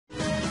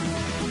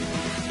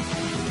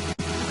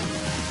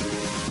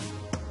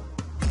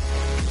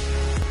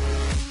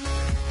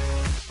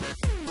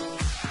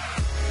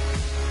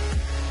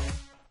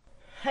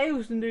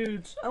Hails and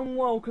dudes, and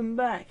welcome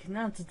back.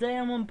 Now today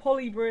I'm on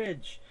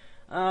Polybridge.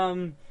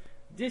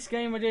 This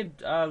game I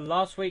did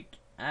last week,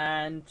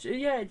 and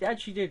yeah, it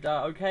actually did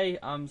okay.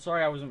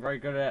 Sorry I wasn't very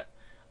good at it.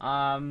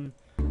 I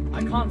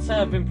can't say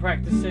I've been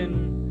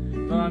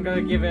practicing, but I'm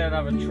gonna give it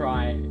another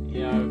try.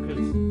 You know,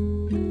 because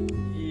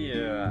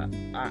yeah,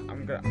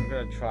 I'm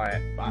gonna try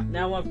it. But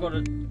now I've got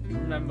to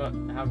remember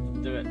how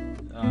to do it.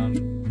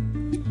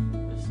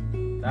 Just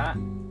that.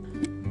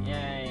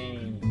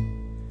 Yay.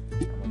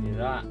 Do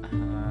that.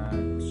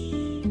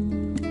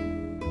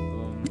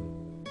 Boom.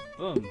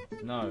 Boom.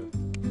 No.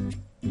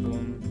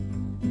 Boom.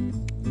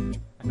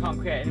 I can't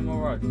create any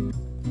more road.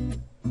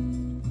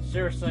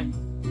 Seriously.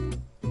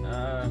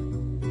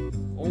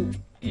 Oh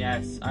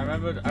yes. I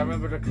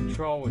remember the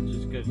control, which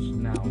is good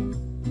now.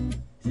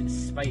 Is it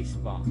space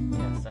bar?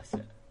 Yes, that's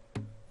it.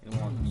 It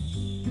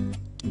wants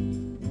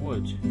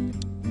wood.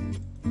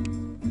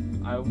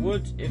 I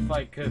would if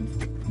I could.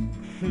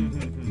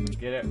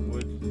 Get it?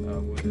 Wood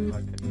if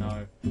I could.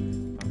 No.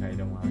 Okay,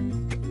 don't worry.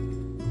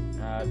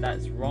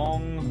 That's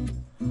wrong.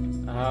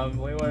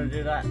 We want to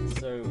do that,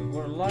 so we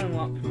want to line them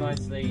up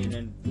nicely and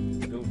then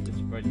build this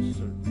bridge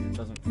so it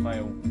doesn't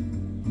fail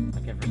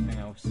like everything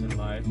else in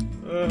life.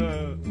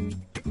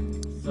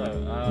 So, I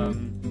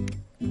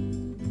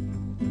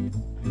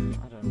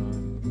don't know.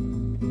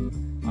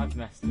 I've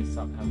messed this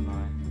up, haven't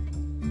I?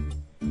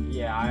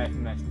 Yeah, I have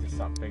messed this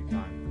up big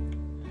time.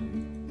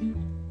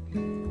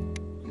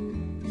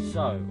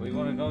 So, we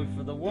want to go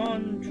for the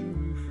 1,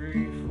 2,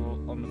 3,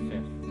 4 on the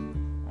 5th.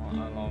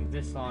 Along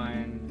this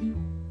line.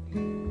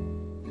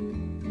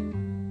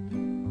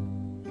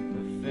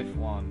 The 5th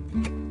one.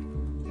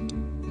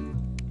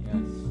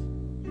 Yes.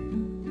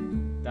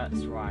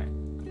 That's right, I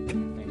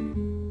think.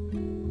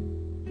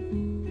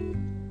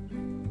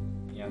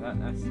 Yeah,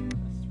 that's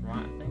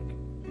right, I think.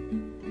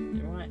 Is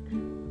it right?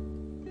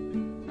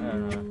 I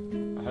don't know.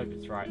 I hope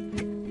it's right.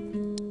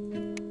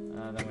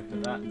 Then we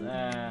put that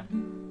there.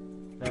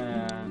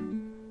 There,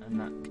 and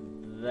that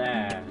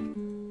there.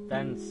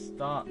 Then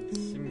start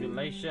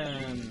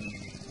simulation.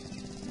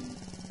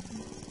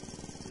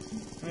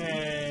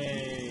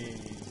 Yay!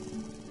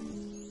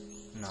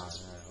 No,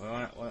 we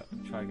want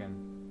to try again.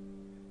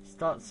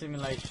 Start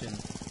simulation.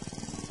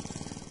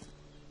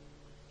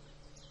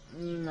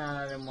 No,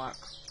 that didn't work.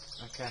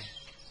 Okay.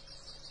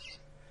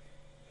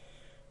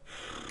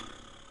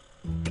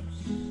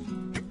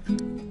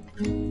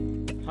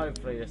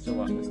 Hopefully this will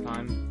work this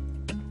time.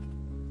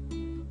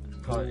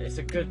 God, it's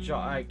a good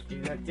job. Like, you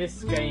know,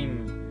 this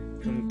game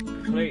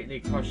completely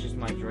crushes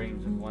my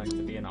dreams of wanting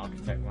to be an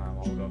architect when I'm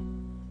older.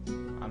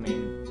 I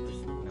mean,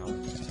 just no.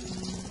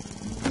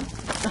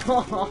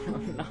 Oh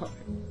no!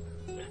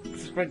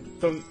 Sprint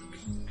dunk.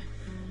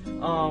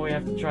 Oh, we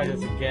have to try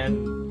this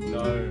again.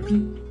 No.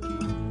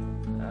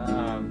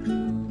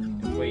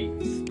 If we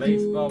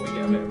spacebar, we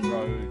get a bit of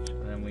road,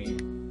 and then we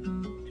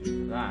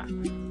do that.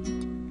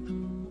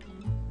 Then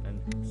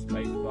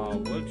spacebar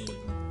wood.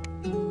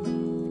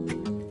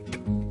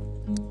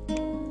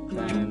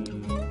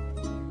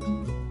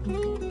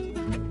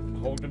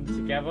 Hold them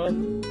together,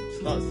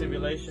 start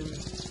simulation.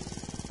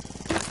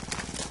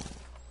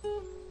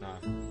 No.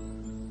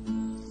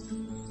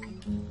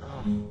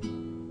 Oh,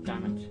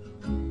 damn it.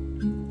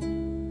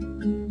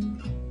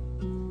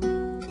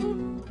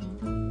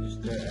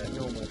 Just do it at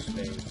normal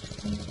speed.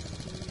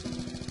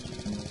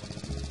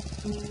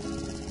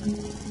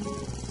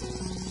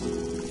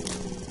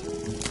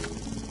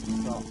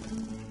 Stop.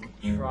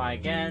 Try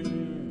again.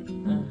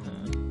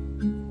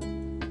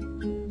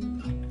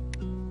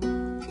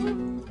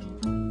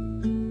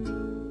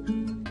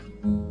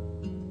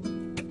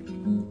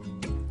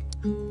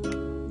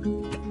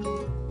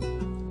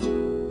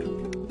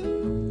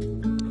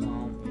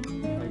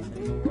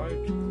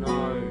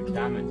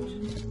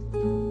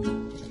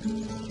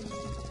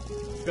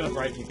 It's gonna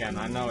break again,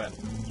 I know it.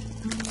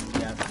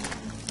 Yes.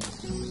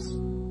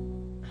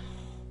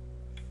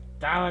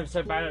 Damn, I'm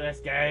so bad at this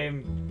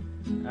game.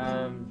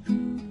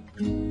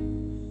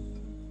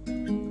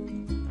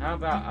 How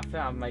about, I think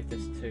I've made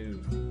this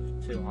too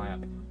high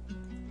up.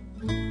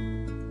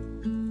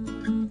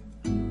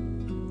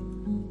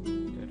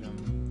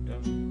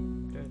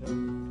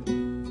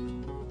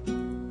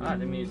 I like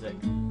the music.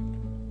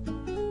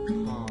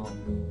 Calm.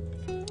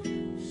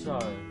 So,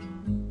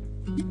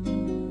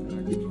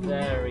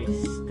 very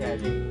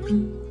steady.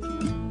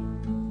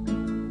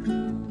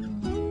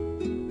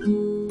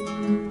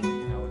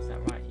 Oh, is that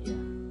right?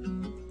 Yeah.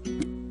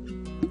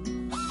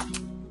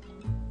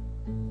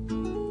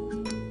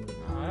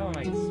 Oh, I don't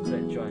make a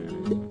split joint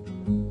on this one.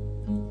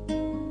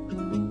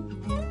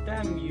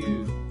 Damn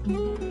you.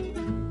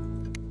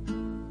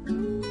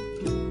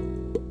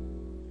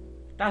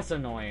 That's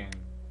annoying.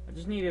 I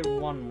just needed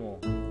one more.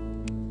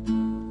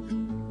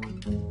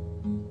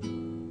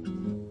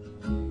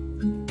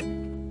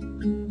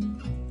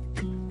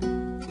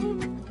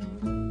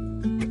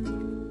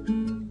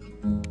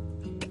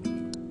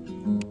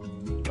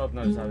 God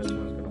knows how this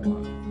one's gonna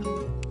work.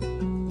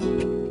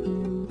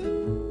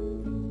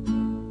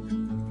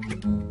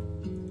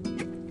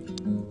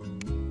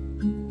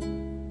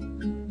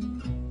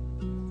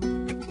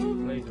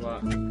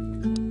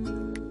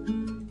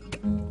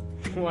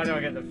 Why do I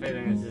get the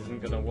feeling this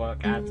isn't gonna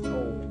work at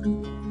all?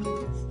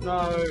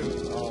 No!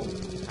 Oh,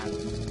 and I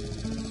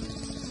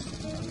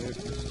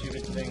moved the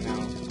stupid thing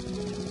now.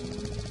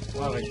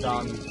 What have I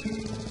done?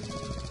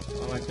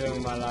 What am I doing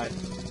with my life?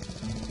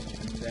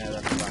 There,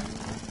 that's right.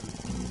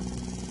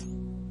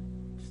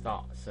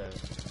 Start serve.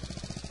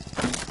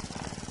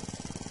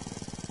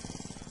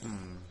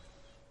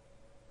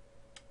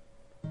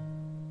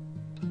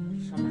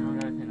 Somehow I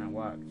don't think that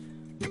worked.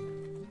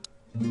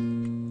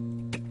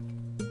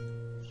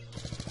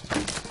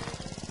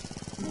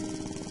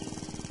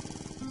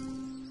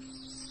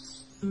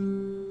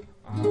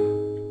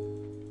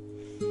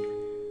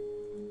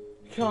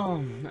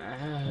 Calm.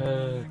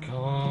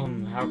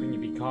 How can you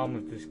be calm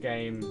with this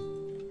game?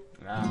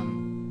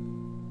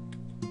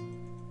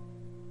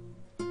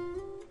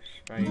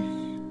 Space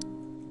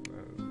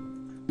road.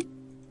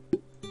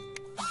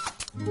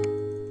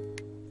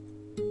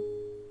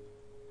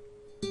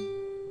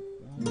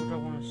 Why would I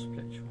want to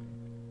split one?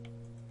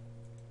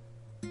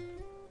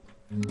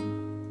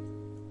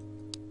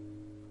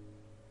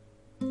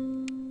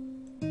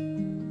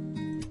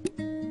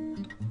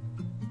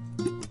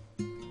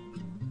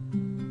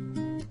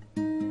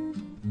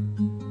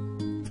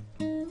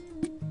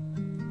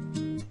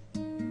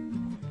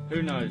 Who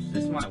knows?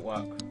 This might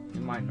work.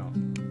 It might not.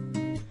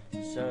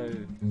 So,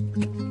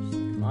 just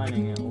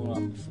lining it all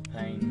up is a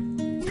pain.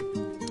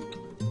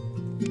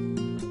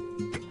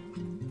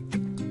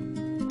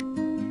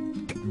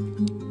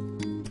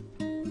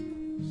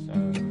 So,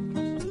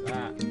 across like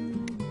that.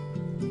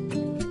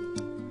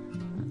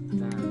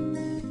 That.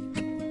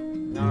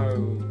 No.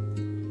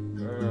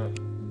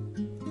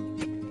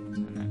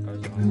 And that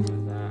goes along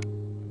like that.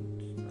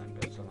 And that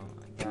goes along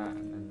like that.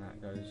 And then that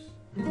goes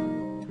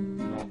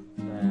not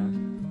there.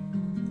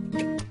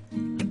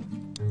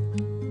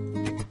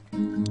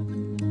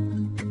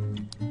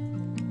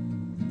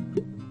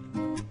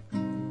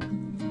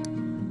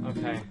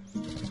 Okay.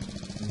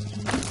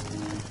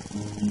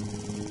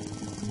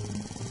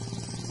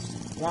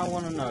 What I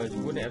want to know is,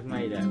 would it have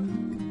made it?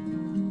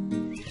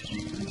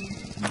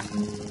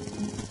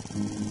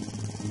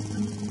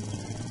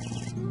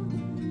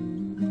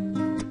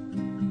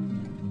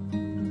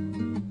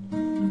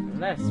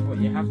 Unless what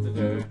you have to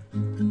do...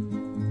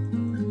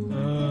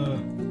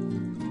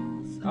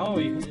 oh,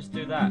 you can just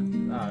do that.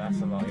 Oh,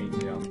 that's a lot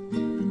easier.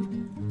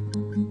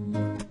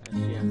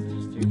 Actually, you have to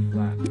just do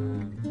flat.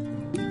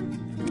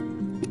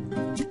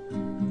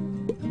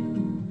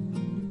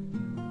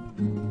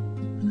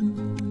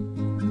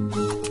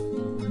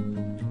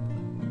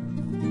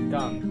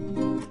 Done.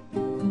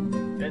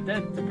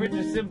 The bridge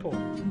is simple.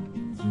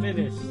 It's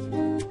finished.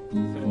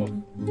 Sort of.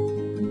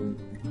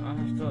 I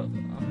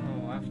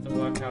have to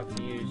work how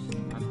to use.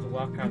 I have to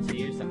work how to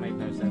use. That made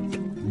no sense. I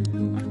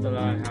have to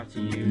learn how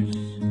to use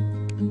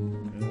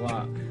and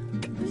work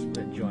the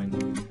split joint.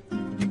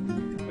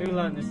 We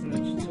learned this in the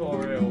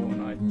tutorial,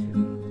 and I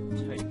didn't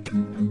take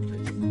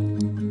notice.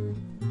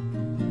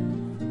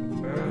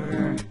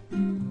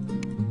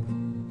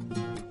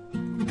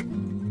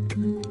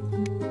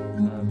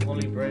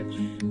 Polybridge,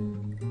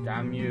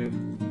 damn you.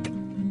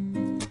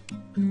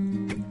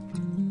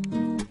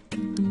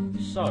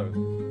 So,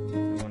 we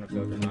want to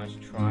build a nice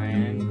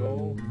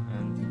triangle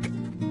and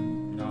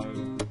no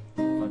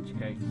fudge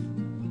cakes.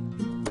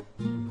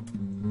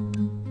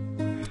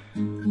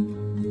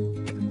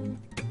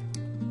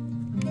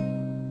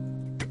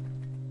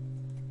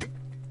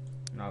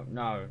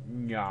 No.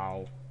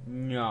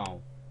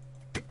 No,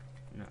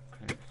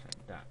 can't say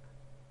that.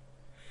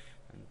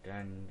 And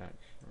then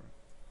that's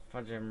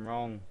fudging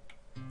wrong.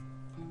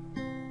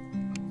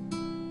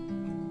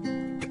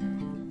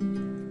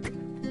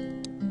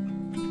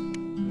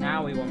 Now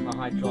we want the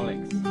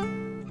hydraulics.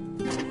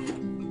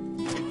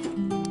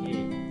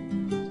 Yeah.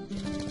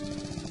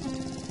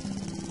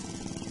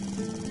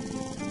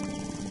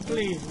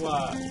 Please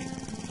work.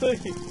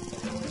 Please.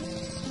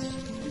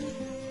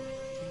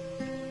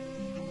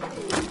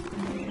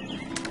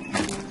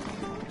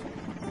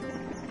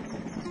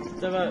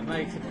 Divert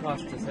makes a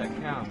plus, does that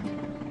count?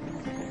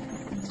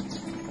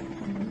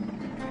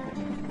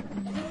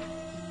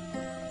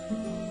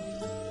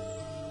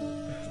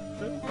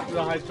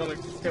 The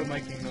hydraulics are still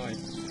making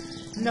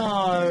noise.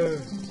 No!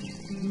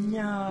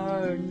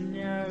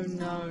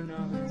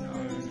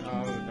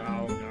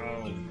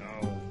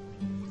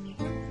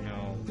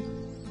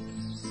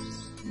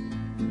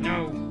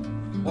 No!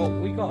 Well,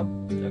 we got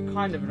a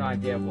kind of an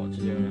idea of what to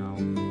do now.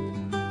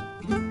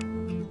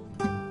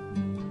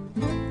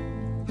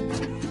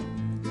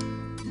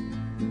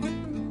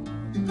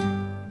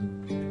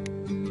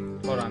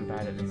 God, I'm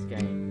bad at this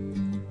game.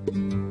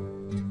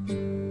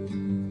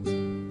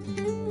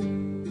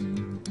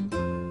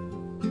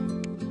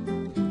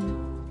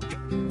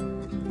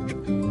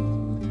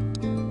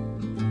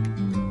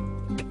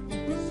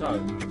 So,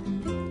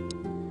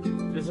 if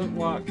it doesn't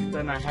work,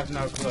 then I have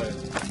no clue.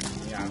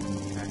 Yeah,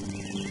 okay.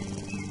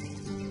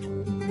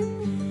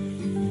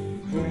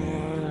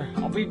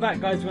 I'll be back,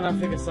 guys, when I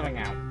figure something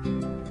out.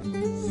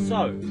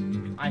 So,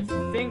 I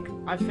think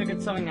I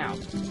figured something out.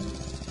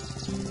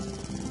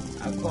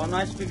 got a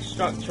nice big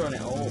structure on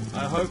it all.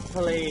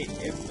 Hopefully,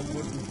 if the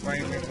wooden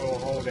framing will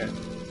hold it.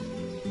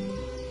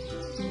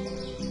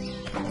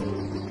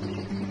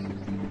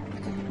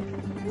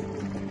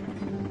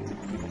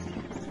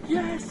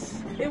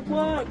 Yes! It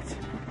worked!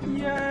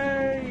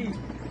 Yay!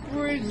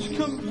 Bridge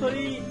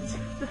complete!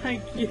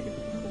 Thank you!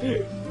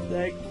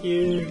 Thank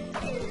you!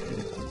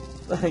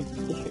 Thank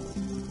you!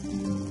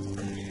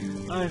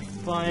 I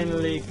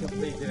finally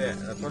completed it.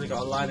 I've probably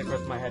got a line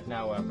across my head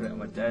now where I put it on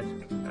my desk.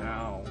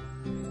 Ow.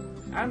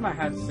 And my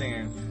hand's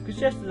singing. Because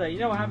yesterday, you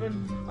know what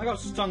happened? I got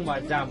stung by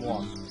a damn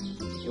wasp.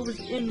 It was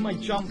in my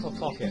jumper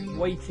pocket,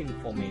 waiting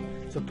for me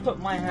to put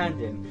my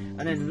hand in,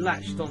 and then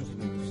latched onto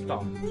me to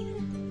stop.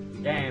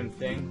 Damn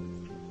thing.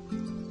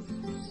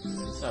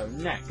 So,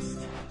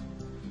 next.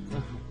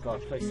 Oh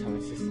god, please tell me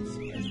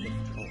consistency is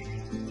difficult.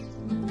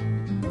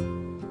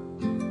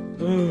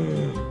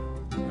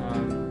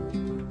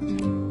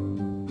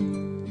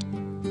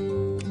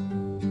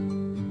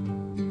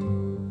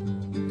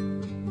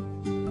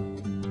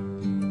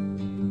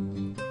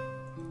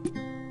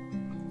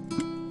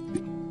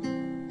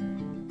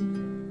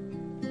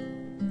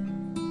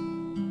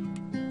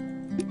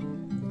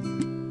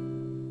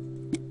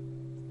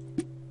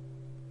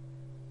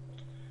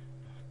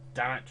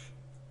 Damn it.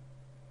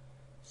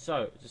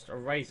 So, just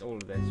erase all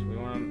of this. We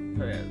want to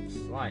put it a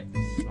slight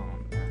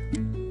slant there.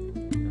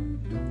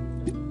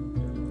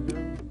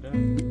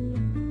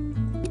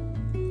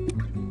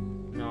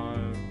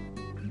 No.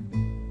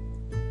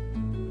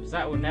 Because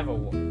that will never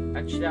work.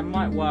 Actually, that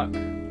might work.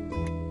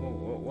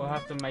 We'll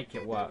have to make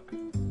it work.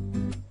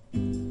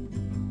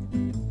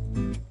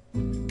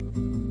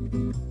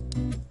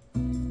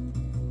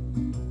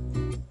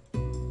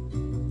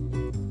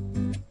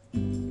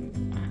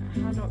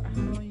 How do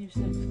I use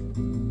this?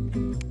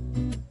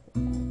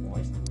 What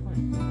is the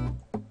point?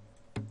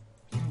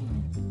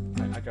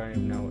 I don't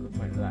even know what the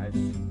point of that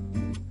is.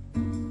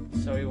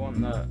 So we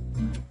want the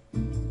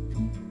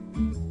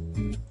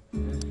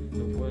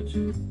wood.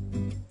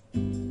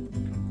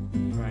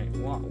 Right,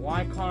 why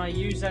can't I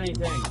use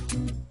anything?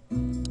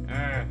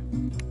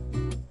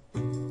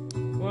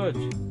 Wood.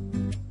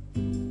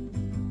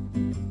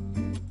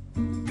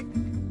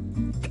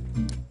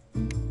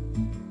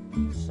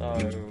 So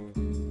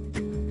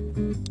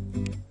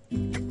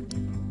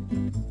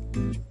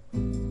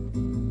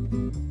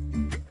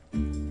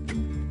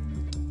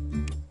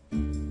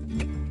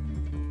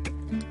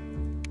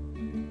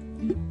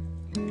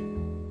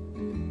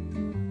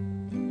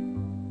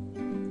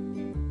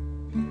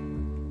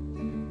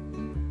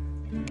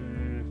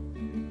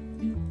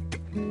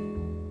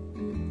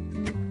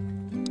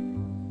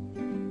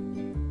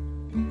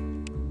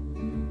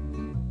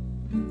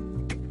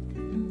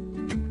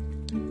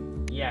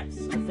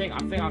yes, I think I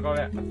got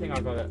it. I think I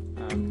got it.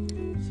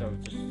 So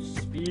just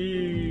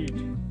speed.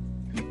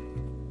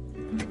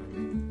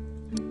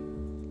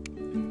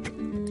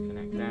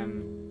 Connect them.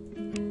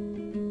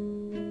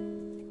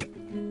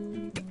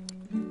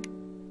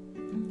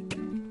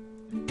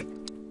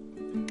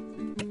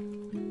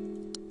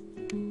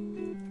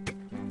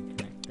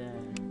 Connect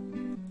there.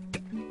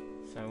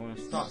 So I want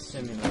to start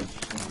simulation.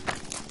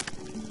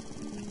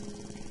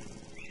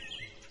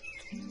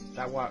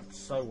 That worked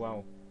so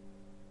well.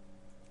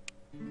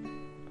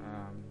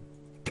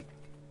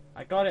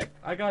 I got it.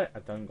 I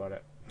don't got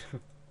it.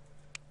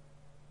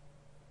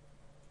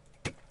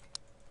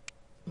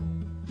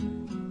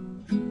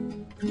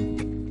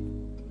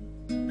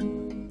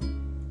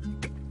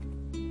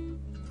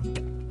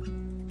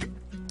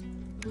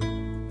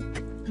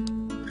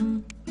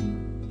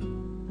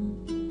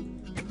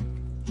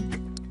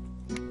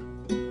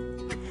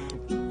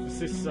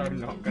 This is so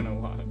not gonna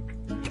work.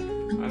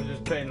 I'm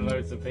just putting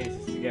loads of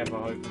pieces together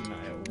hoping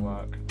that it'll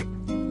work.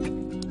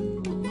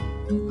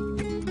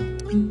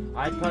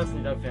 I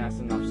personally don't think that's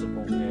enough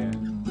support here.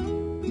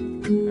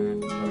 Gonna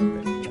have to put a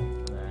bit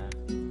more there.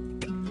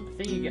 I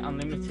think you get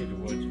unlimited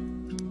wood.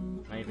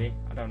 Maybe.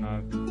 I don't know. I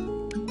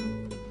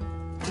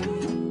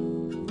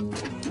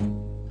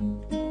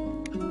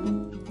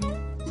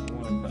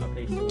want to put a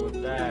piece of wood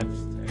there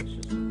just to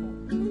extra support.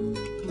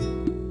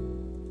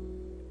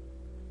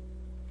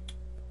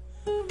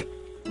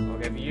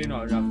 Okay, but you're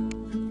not enough.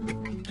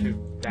 Too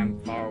damn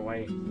far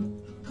away.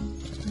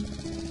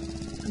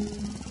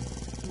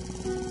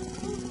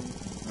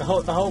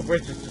 The whole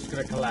bridge is just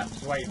gonna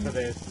collapse. Wait for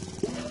this.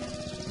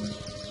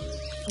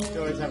 You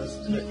always have a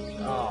split.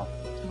 Oh,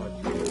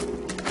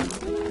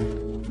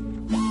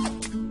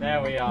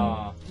 there we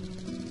are.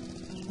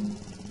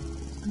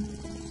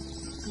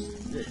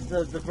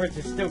 The bridge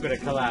is still gonna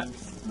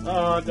collapse.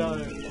 Oh no,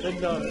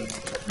 no.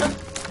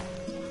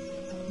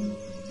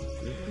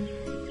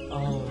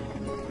 Oh,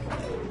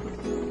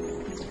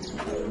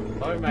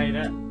 I made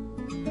it.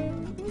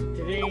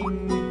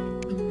 Ding.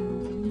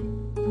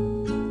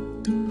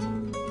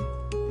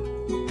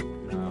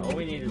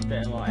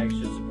 Bit of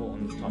extra support on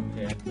the top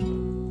here.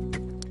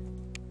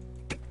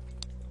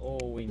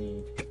 All we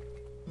need.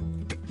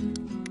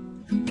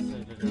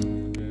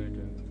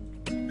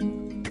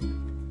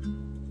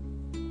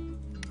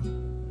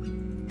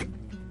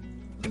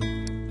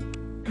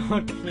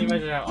 Can you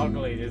imagine how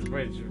ugly this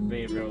bridge would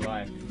be in real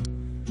life?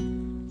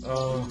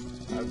 Oh,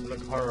 that would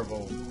look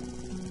horrible.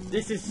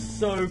 This is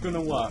so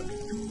gonna work.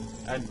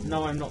 And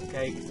no, I'm not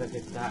gay because I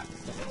did that.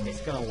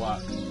 It's gonna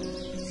work.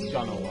 It's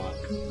gonna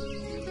work.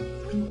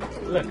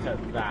 Look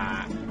at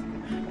that.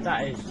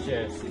 That is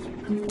just...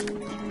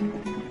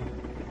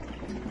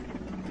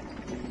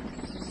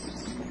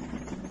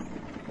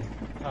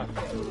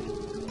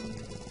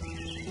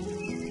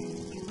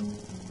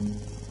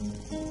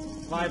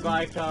 My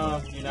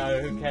biker, you know,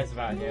 who cares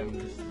about him?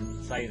 Just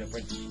say the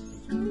bridge is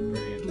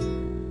brilliant.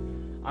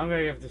 I'm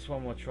gonna give this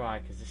one more try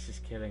because this is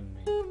killing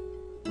me.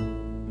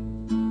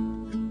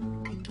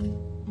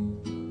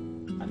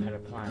 I've had a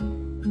plan.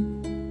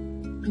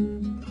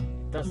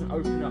 It doesn't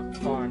open up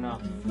far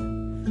enough.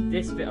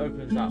 This bit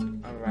opens up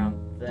around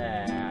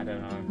there, I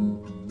don't know.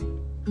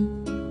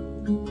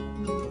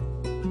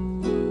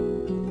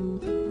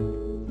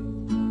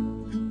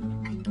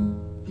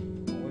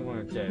 What we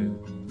want to do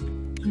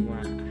is we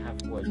want to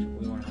have wood.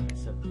 We want to have it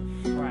so the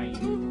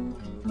frame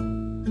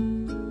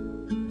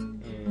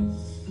is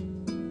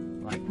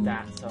like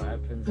that, so it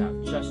opens out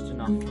just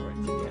enough for it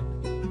to get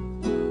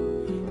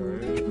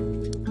through.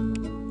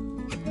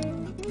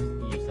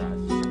 Use that as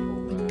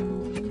support there.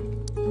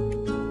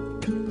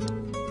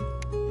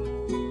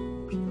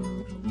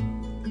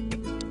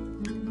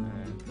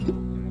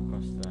 And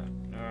across there.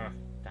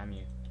 Damn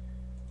you.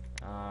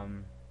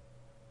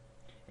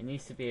 It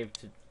needs to be able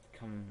to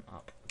come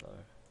up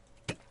though.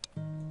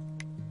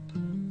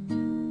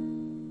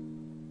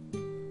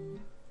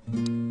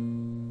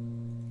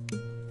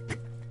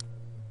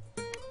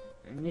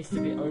 It needs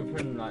to be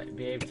open, like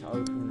be able to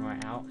open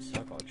right out, so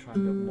I've got to try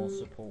and build more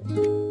support.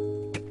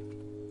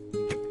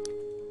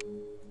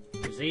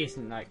 Because these,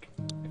 like,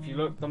 if you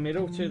look, the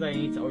middle two, they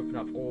need to open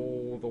up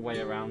all the way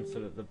around so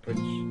that the bridge,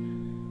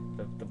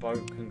 the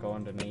boat can go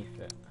underneath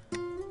it.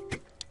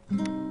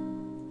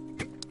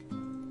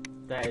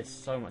 There is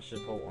so much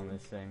support on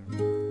this thing,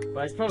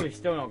 but it's probably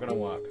still not going to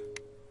work.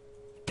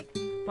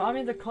 But I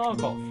mean, the car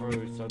got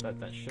through, so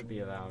that should be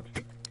allowed.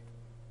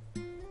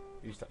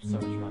 Used up so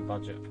much of my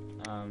budget.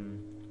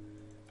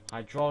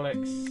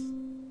 Hydraulics.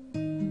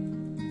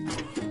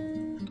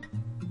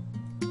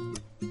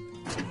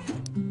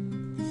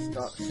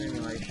 Start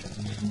simulation.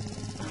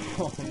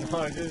 Oh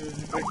no, this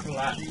is a big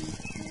collapse.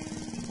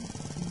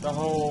 The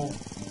whole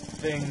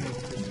thing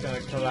is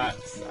going to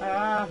collapse.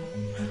 Ah!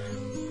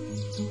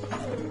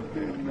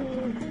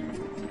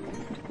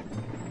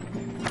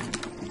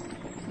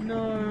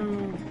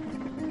 No!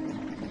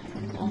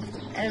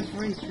 After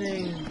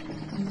everything.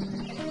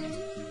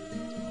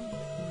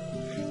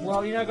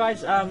 Well, you know,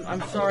 guys,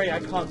 I'm sorry, I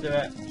can't do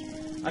it.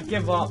 I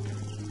give up.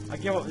 I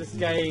give up this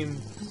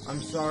game.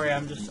 I'm sorry, I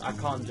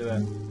can't do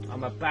it.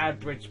 I'm a bad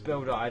bridge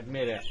builder, I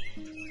admit it.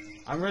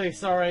 I'm really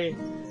sorry.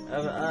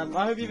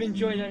 I hope you've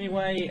enjoyed it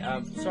anyway.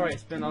 Sorry,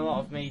 it's been a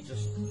lot of me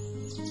just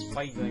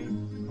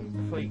failing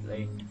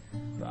completely.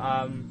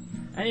 But,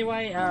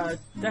 anyway,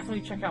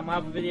 definitely check out my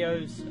other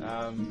videos.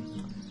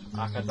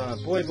 Like I've done a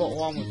Boybot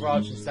one with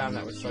Raj and Sam,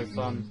 that was so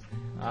fun.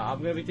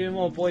 I'm going to be doing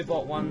more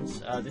Boybot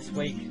ones this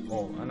week,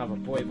 or another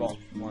Boybot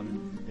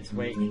one this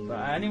week.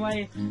 But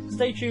anyway,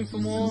 stay tuned for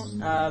more.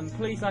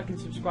 Please like and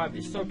subscribe,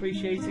 it's so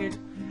appreciated.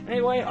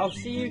 Anyway, I'll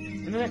see you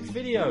in the next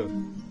video.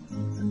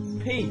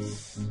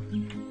 Peace.